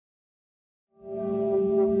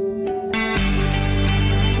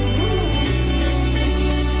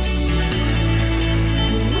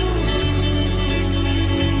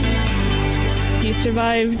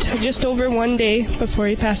survived just over 1 day before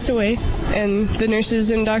he passed away. And the nurses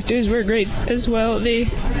and doctors were great as well. They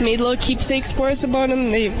made little keepsakes for us about him.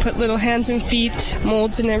 They put little hands and feet,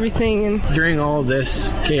 molds and everything. And during all this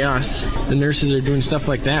chaos, the nurses are doing stuff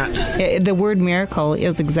like that. The word miracle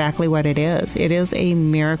is exactly what it is. It is a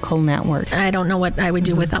miracle network. I don't know what I would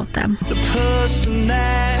do without them. The person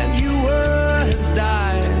that you were has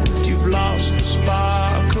died. You've lost the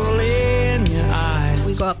sparkle in your eyes.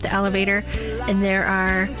 We go up the elevator, and there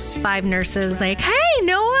are 5 nurses like, "Hey,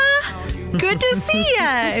 Noah, good to see ya."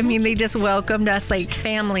 I mean, they just welcomed us like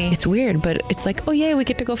family. It's weird, but it's like, oh, yeah, we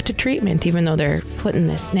get to go to treatment, even though they're putting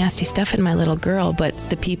this nasty stuff in my little girl. But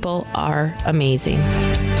the people are amazing.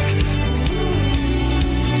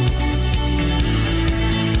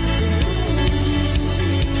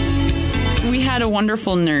 We had a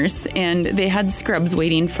wonderful nurse, and they had scrubs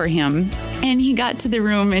waiting for him. And he got to the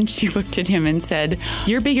room, and she looked at him and said,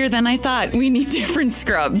 "You're bigger than I thought. We need different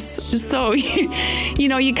scrubs." So, you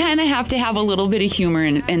know, you kind of have to have a little bit of humor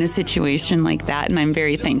in a situation like that. And I'm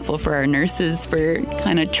very thankful for our nurses for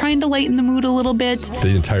kind of trying to lighten the mood a little bit.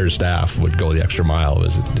 The entire staff would go the extra mile. It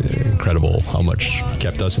was incredible how much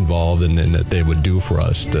kept us involved and that they would do for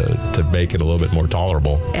us to make it a little bit more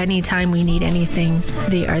tolerable. Anytime we need anything,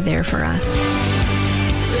 they are there for us.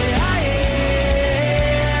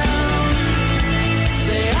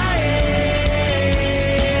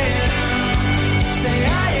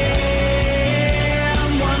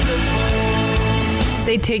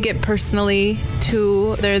 They take it personally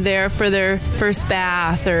too. They're there for their first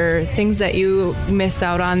bath or things that you miss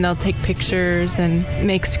out on. They'll take pictures and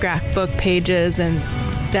make scrapbook pages, and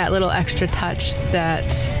that little extra touch that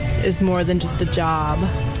is more than just a job.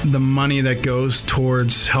 The money that goes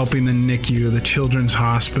towards helping the NICU, the Children's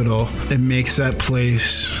Hospital, it makes that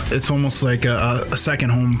place, it's almost like a second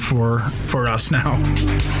home for us now.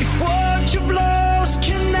 If what you've lost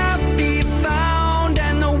cannot be found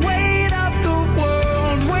and the weight of the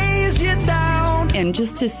world weighs you down. And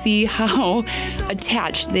just to see how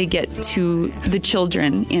attached they get to the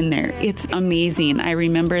children in there, it's amazing. I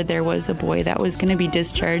remember there was a boy that was going to be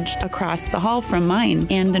discharged across the hall from mine,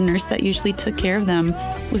 and the nurse that usually took care of them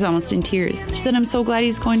was almost in tears. She said, "I'm so glad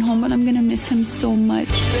he's going home, but I'm going to miss him so much."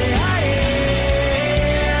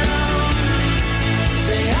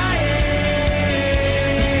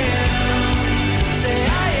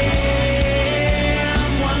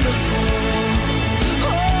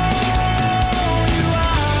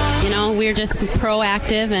 We're just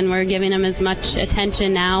proactive, and we're giving him as much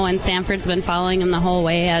attention now, and Sanford's been following him the whole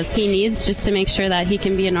way as he needs, just to make sure that he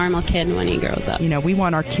can be a normal kid when he grows up. You know, we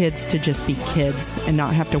want our kids to just be kids and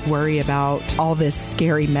not have to worry about all this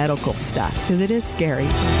scary medical stuff, because it is scary.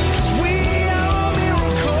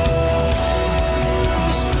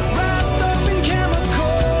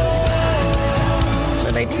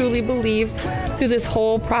 And I truly believe through this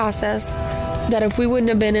whole process that if we wouldn't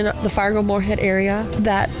have been in the Fargo-Moorhead area,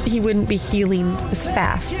 that he wouldn't be healing as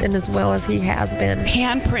fast and as well as he has been.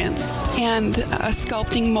 Handprints and a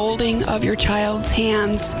sculpting molding of your child's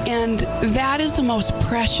hands, and that is the most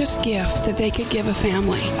precious gift that they could give a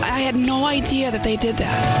family. I had no idea that they did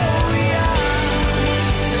that.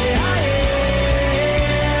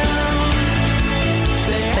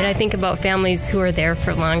 But I think about families who are there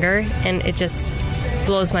for longer, and it just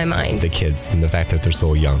blows my mind. The kids and the fact that they're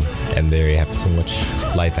so young and they have so much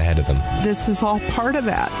life ahead of them. This is all part of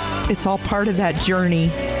that. It's all part of that journey.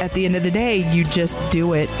 At the end of the day, you just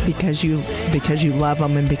do it because you love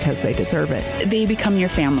them and because they deserve it. They become your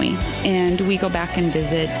family, and we go back and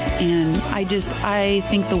visit, and I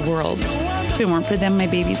think the world. If it weren't for them, my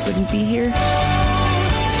babies wouldn't be here.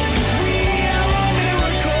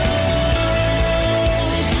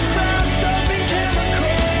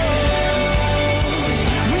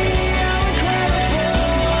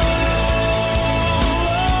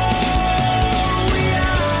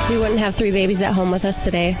 Have 3 babies at home with us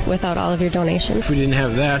today without all of your donations. If we didn't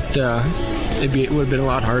have that, it would have been a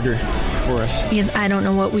lot harder for us. Because I don't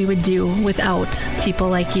know what we would do without people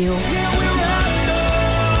like you.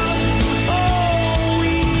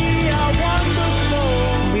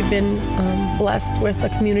 We've been blessed with a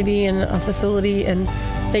community and a facility and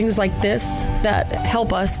things like this that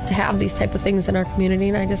help us to have these type of things in our community,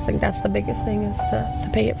 and I just think that's the biggest thing, is to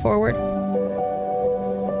pay it forward.